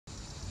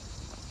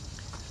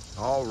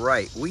All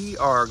right, we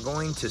are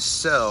going to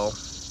sell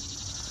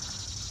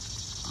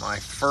my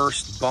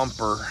first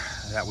bumper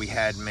that we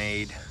had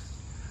made.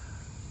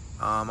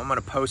 I'm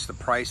gonna post the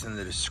price in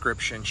the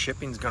description.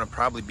 Shipping's gonna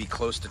probably be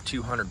close to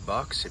 200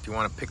 bucks. If you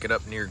wanna pick it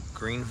up near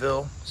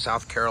Greenville,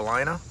 South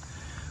Carolina,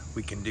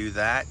 we can do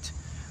that.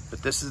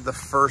 But this is the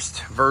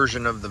first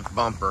version of the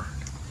bumper.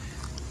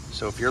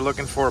 So if you're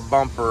looking for a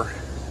bumper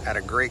at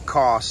a great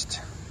cost,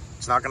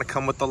 it's not gonna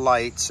come with the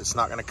lights, it's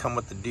not gonna come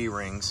with the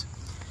D-rings,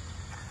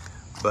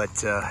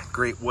 but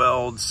great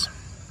welds.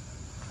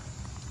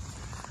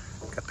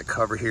 Got the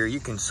cover here. You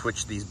can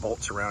switch these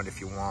bolts around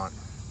if you want,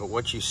 but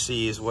what you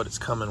see is what it's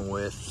coming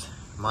with,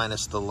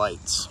 minus the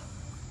lights.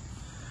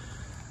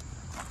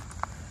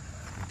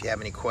 If you have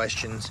any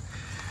questions,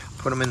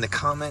 put them in the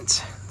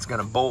comments. It's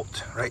gonna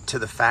bolt right to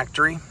the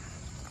factory.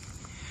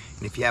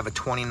 And if you have a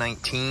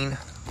 2019,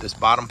 this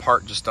bottom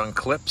part just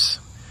unclips,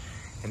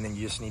 and then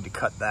you just need to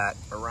cut that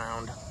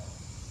around.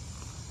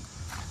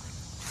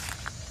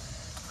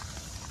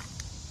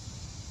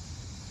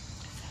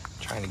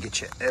 Trying to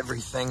get you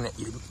everything that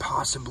you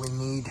possibly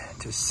need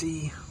to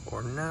see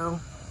or know.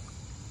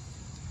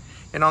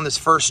 And on this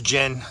first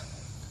gen,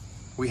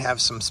 we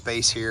have some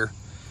space here,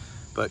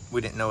 but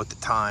we didn't know at the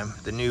time.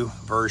 The new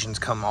versions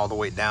come all the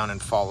way down and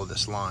follow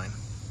this line.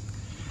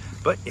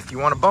 But if you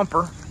want a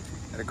bumper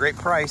at a great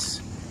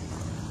price,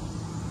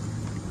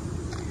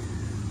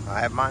 I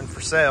have mine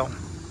for sale.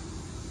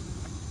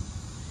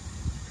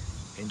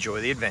 Enjoy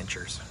the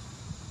adventures.